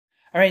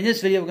All right, in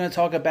this video, we're going to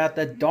talk about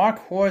the dark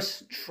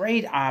horse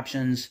trade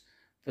options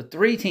for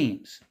 3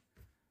 teams.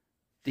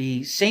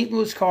 The St.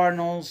 Louis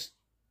Cardinals,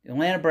 the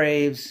Atlanta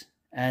Braves,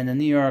 and the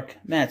New York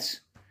Mets.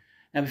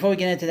 Now, before we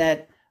get into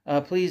that,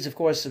 please, of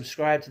course,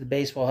 subscribe to the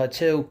Baseball Hut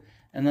too,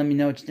 and let me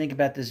know what you think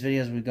about this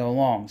video as we go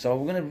along. So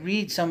we're going to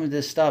read some of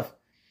this stuff.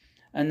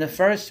 And the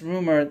first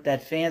rumor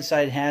that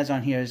Fanside has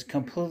on here is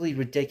completely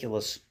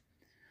ridiculous.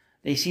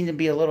 They seem to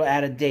be a little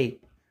out of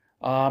date.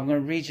 I'm going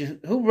to read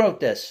you. Who wrote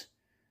this?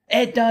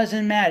 It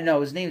doesn't matter.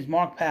 No, his name is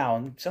Mark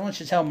Powell. Someone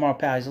should tell Mark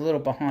Powell he's a little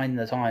behind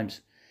the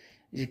times.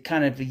 He's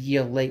kind of a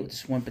year late with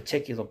this one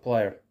particular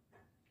player,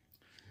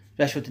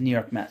 especially with the New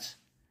York Mets.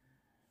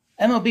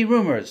 MLB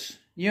Rumors.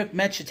 New York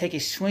Mets should take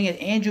a swing at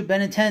Andrew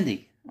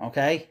Benintendi.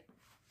 Okay?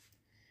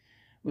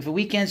 With a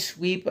weekend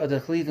sweep of the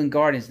Cleveland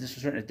Guardians, this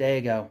was written a day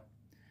ago,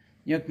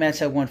 New York Mets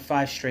have won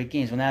 5 straight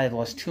games. Well, now they've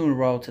lost 2 in a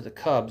row to the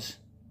Cubs.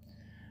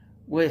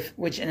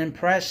 Which an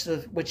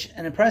impressive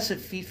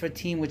feat for a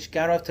team which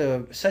got off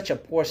to such a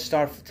poor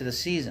start to the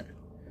season.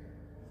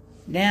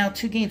 Now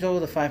 2 games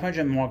over the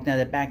 500 mark. Now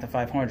they're back to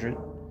 500.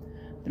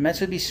 The Mets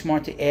would be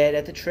smart to add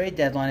at the trade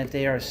deadline if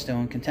they are still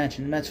in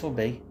contention. The Mets will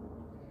be.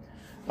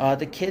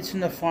 The kids from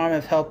the farm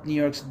have helped New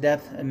York's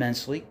depth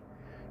immensely.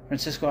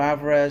 Francisco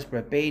Alvarez,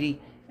 Brett Beatty,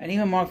 and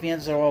even Mark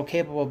Vientos are all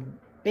capable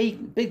of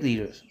big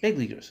leaders.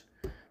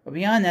 But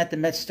beyond that, the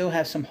Mets still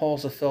have some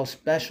holes to fill,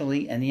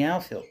 especially in the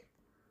outfield.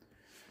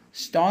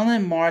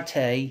 Starlin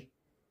Marte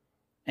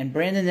and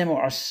Brandon Nimmo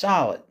are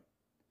solid.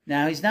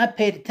 Now, he's not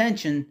paid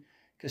attention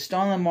because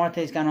Starlin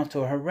Marte's gone off to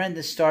a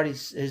horrendous start.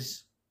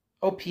 His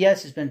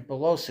OPS has been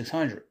below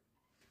 600.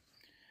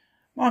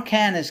 Mark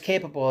Canha is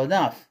capable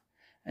enough,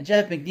 and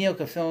Jeff McNeil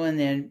could fill in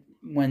there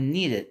when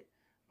needed.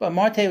 But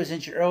Marte was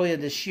injured earlier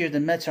this year. The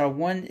Mets are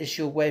one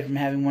issue away from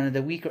having one of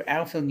the weaker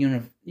outfield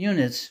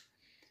units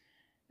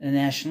in the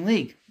National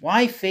League.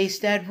 Why face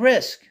that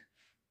risk?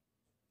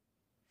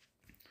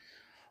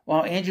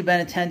 While Andrew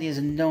Benintendi is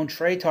a known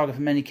trade target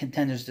for many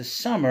contenders this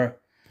summer,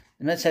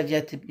 the Mets have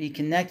yet to be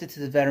connected to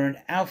the veteran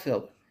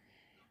outfielder.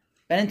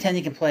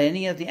 Benintendi can play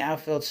any of the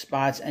outfield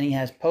spots, and he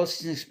has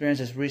postseason experience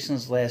as recently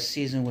as last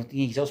season with the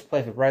Yankees. He also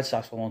played for the Red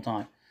Sox for a long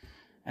time,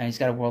 and he's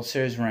got a World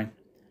Series ring.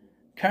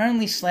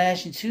 Currently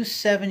slashing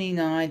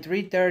 .279,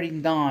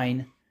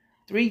 .339,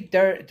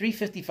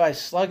 .355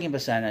 slugging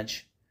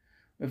percentage,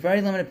 with very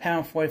limited power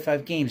in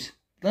 45 games.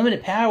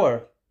 Limited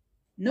power?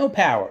 No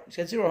power. He's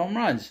got 0 home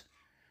runs.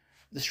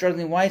 The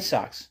struggling White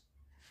Sox.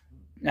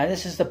 Now,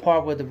 this is the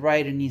part where the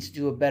writer needs to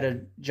do a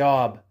better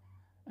job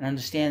in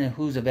understanding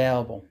who's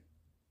available.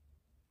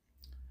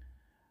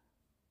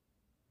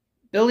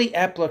 Billy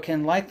Epler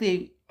can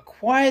likely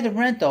acquire the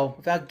rental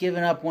without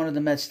giving up one of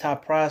the Mets'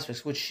 top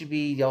prospects, which should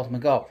be the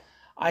ultimate goal.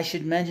 I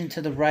should mention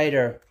to the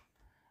writer,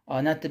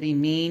 not to be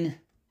mean,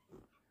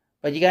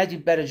 but you got to do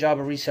a better job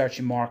of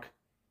researching, Mark,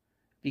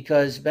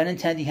 because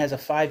Benintendi has a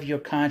 5-year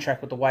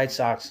contract with the White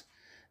Sox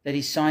that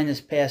he signed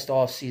this past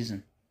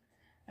offseason.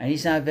 And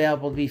he's not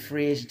available to be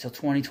free agent until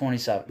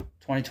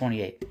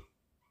 2028.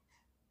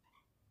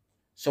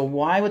 So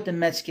why would the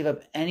Mets give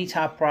up any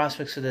top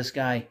prospects for this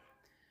guy?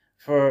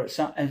 And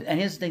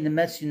here's the thing, the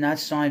Mets do not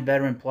sign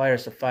veteran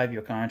players to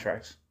 5-year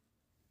contracts.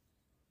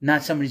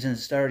 Not somebody's in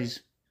his 30s.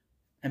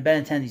 And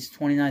Benintendi's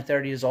 29,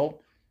 30 years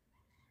old.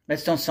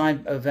 Mets don't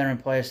sign veteran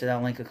players to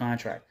that length of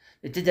contract.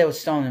 They did that with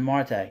Starlin and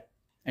Marte.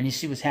 And you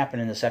see what's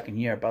happened in the second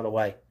year, by the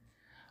way.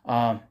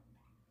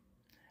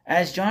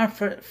 As John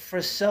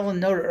Frisella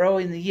noted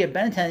early in the year,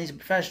 Benintendi's a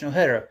professional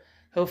hitter.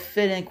 He'll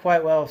fit in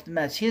quite well with the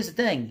Mets. Here's the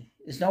thing.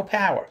 There's no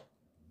power.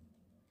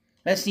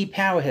 Mets need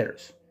power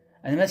hitters.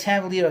 And the Mets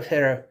have a leadoff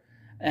hitter.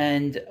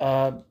 And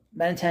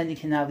Benintendi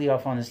cannot lead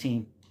off on this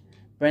team.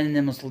 Brandon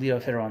Nimmo's the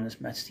leadoff hitter on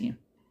this Mets team.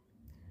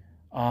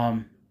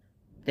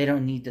 They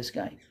don't need this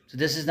guy. So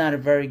this is not a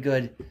very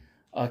good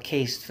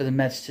case for the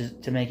Mets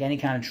to make any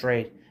kind of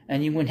trade.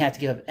 And you wouldn't have to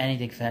give up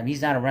anything for him.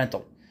 He's not a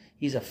rental.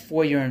 He's a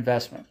 4-year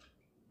investment.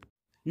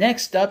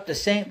 Next up, the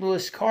St.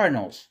 Louis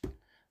Cardinals.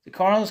 The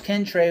Cardinals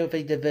can trade with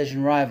a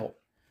division rival.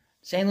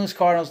 St. Louis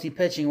Cardinals need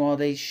pitching, while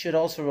they should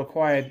also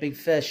require a big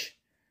fish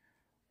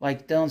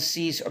like Dylan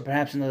Cease or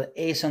perhaps another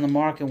ace on the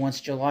market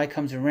once July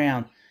comes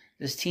around.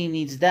 This team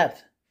needs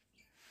depth.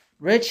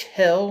 Rich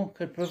Hill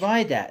could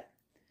provide that.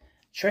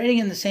 Trading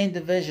in the same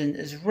division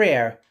is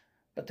rare,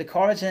 but the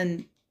Cards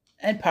and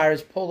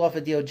Pirates pulled off a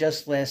deal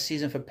just last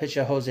season for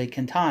pitcher Jose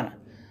Quintana.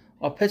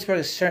 While Pittsburgh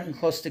is certainly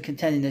closer to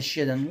contending this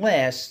year than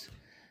last,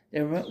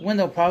 their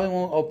window probably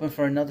won't open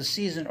for another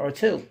season or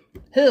 2.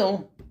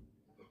 Hill,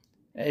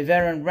 a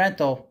veteran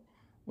rental,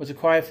 was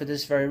acquired for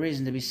this very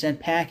reason, to be sent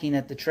packing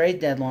at the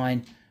trade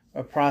deadline or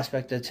a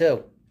prospect or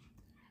 2.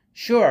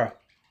 Sure,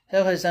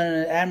 Hill has done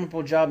an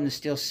admirable job in the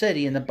Steel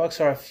City, and the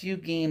Bucks are a few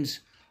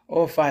games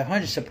over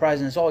 500,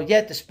 surprising us all.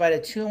 Yet, despite a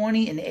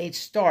 20-8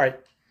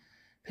 start,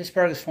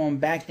 Pittsburgh has fallen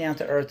back down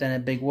to earth in a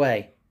big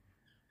way.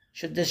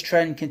 Should this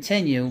trend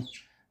continue,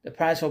 the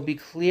Pirates will be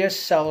clear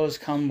sellers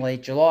come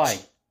late July.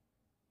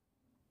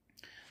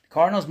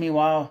 Cardinals,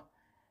 meanwhile,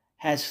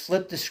 has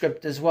flipped the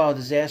script as well. A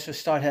disastrous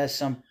start has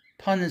some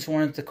pundits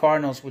warning that the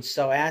Cardinals would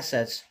sell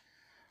assets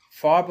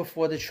far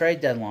before the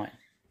trade deadline.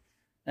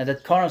 Now, the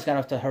Cardinals got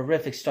off to a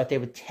horrific start. They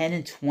were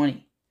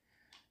 10-20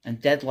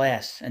 and dead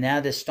last. And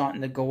now they're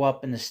starting to go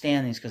up in the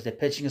standings because their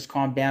pitching has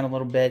calmed down a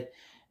little bit,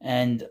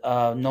 and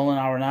Nolan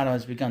Arenado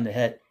has begun to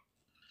hit.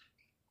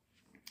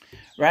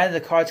 Rather,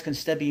 the Cards can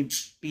still be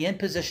in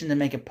position to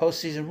make a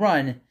postseason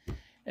run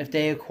if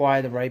they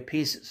acquire the right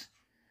pieces.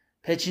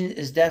 Pitching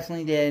is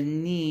definitely their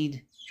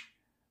need.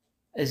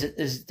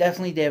 Is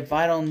definitely their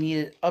vital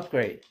needed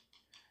upgrade.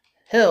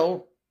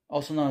 Hill,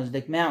 also known as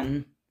Nick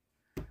Mountain,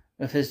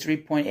 with his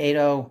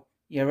 3.80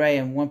 ERA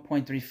and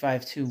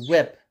 1.352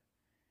 WHIP,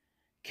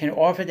 can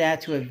offer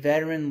that to a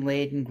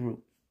veteran-laden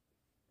group.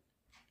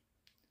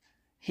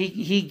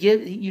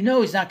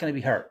 He's not going to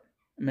be hurt.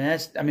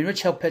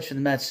 Rich Hill pitched for the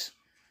Mets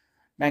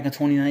back in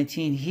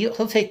 2019.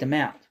 He'll take the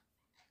mound.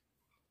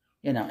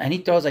 And he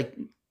throws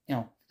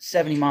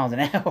 70 miles an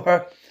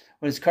hour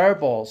with his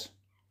curveballs.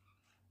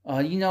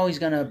 He's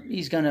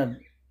gonna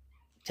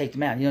take the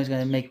mound. He's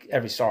gonna make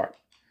every start.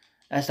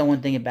 That's the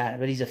one thing about it.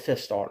 But he's a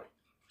fifth starter.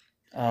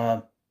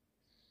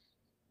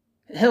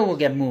 Hill will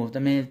get moved.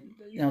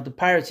 The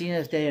Pirates, even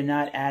if they are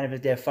not out of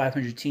it, they're a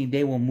 500 team,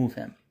 they will move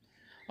him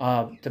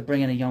to bring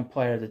in a young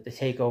player that they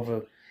take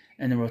over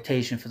in the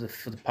rotation for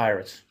the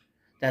Pirates.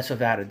 That's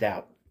without a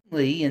doubt.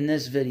 In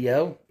this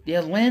video, the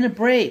Atlanta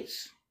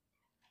Braves.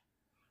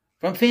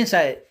 From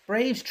Fanside,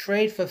 Braves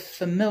trade for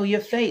familiar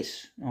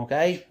face.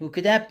 Okay, who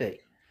could that be?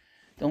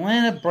 The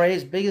Atlanta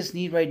Braves' biggest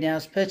need right now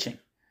is pitching,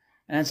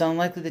 and it's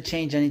unlikely to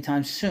change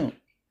anytime soon.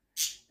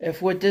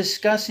 If we're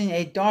discussing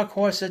a dark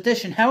horse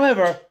addition,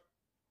 however,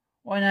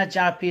 why not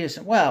Joc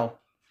Pederson? Well,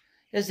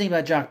 here's the thing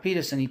about Joc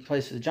Pederson. He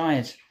plays for the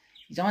Giants.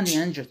 He's on the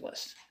injured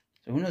list,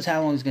 so who knows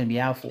how long he's going to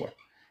be out for.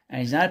 And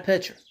he's not a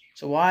pitcher.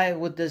 So why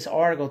would this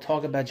article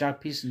talk about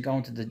Joc Pederson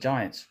going to the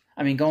Giants?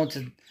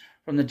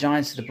 From the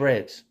Giants to the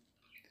Braves.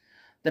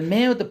 The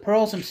man with the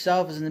pearls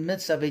himself is in the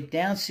midst of a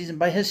down season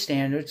by his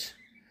standards.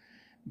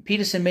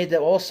 Pederson made the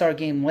All-Star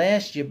game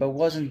last year, but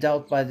wasn't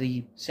dealt by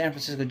the San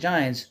Francisco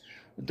Giants,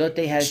 who thought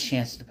they had a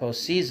chance at the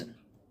postseason.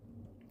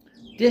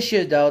 This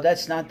year, though,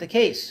 that's not the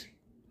case.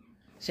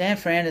 San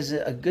Fran is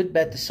a good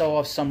bet to sell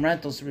off some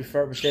rentals to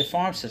refurbish their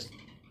farm system.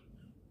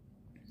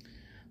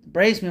 The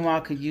Braves,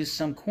 meanwhile, could use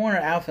some corner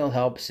outfield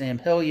help. Sam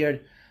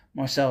Hilliard,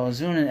 Marcell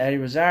Ozuna, and Eddie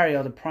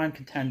Rosario, the prime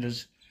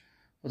contenders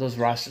for those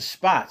roster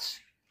spots.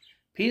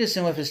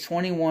 Pederson, with his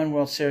 21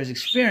 World Series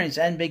experience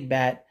and big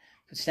bat,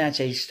 could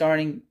snatch a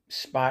starting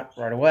spot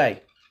right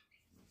away.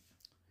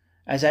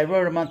 As I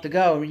wrote a month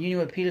ago, a reunion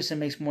with Pederson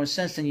makes more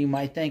sense than you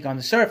might think on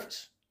the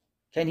surface.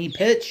 Can he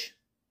pitch?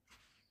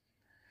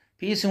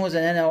 Pederson was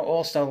an NL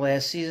All-Star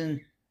last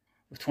season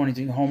with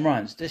 23 home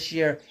runs. This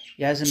year,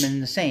 he hasn't been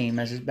the same,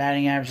 as his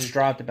batting average has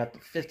dropped about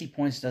 50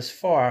 points thus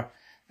far.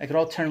 That could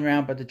all turn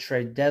around by the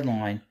trade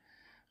deadline.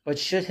 But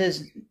should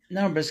his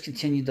numbers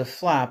continue to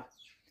flop,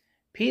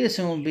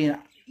 Pederson will be an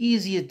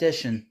easy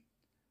addition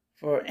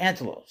for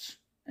Antelos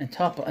and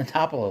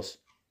Topolos.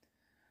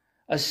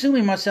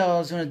 Assuming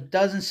Marcell Ozuna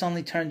doesn't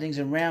suddenly turn things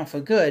around for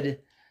good,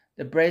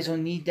 the Braves will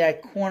need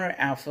that corner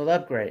outfield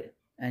upgrade.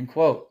 End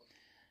quote.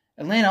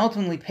 Atlanta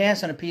ultimately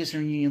passed on a Pederson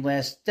reunion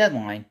last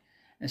deadline,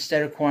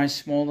 instead acquiring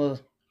smaller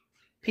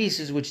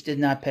pieces which did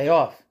not pay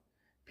off.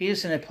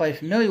 Pederson, had played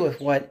familiar with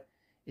what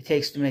it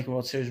takes to make a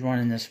World Series run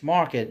in this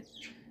market,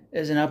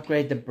 is an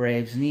upgrade the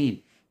Braves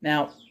need.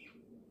 Now,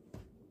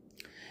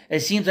 it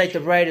seems like the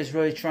writer's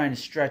really trying to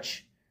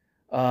stretch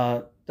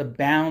the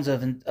bounds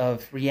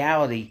of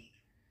reality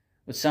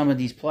with some of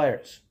these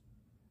players.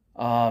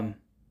 Why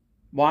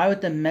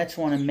would the Mets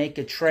want to make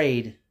a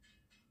trade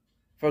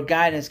for a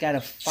guy that's got a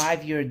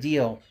 5-year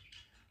deal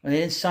when they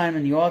didn't sign him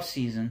in the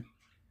offseason?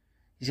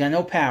 He's got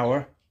no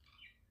power.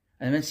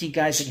 And the Mets see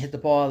guys that can hit the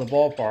ball out of the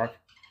ballpark.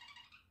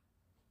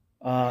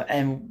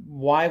 And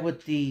why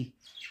would the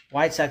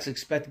White Sox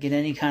expect to get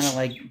any kind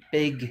of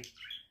big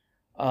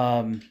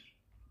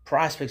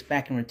prospects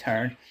back in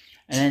return?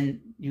 And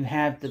then you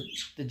have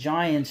the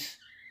Giants,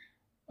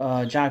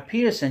 Joc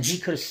Pederson. He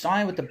could have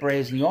signed with the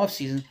Braves in the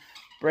offseason.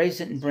 Braves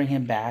didn't bring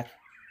him back.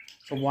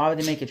 So why would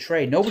they make a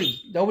trade?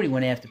 Nobody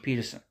went after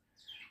Pederson.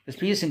 Because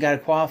Pederson got a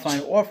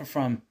qualifying offer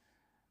from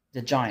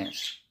the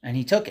Giants. And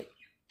he took it.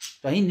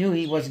 So he knew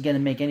he wasn't going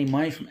to make any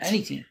money from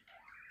any team.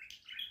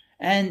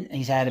 And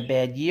he's had a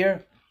bad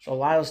year. So a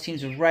lot of those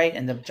teams are right,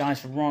 and the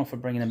Giants were wrong for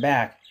bringing him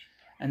back.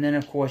 And then,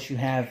 of course, you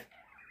have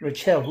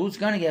Rich Hill, who's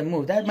going to get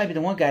moved. That might be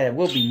the one guy that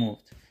will be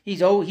moved.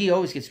 He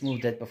always gets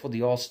moved before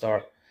the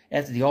All-Star,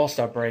 after the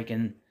All-Star break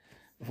and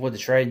before the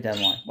trade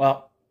deadline.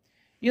 Well,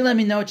 you let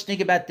me know what you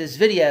think about this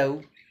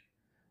video.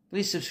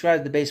 Please subscribe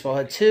to the Baseball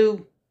Hut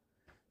too.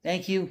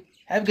 Thank you.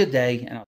 Have a good day. And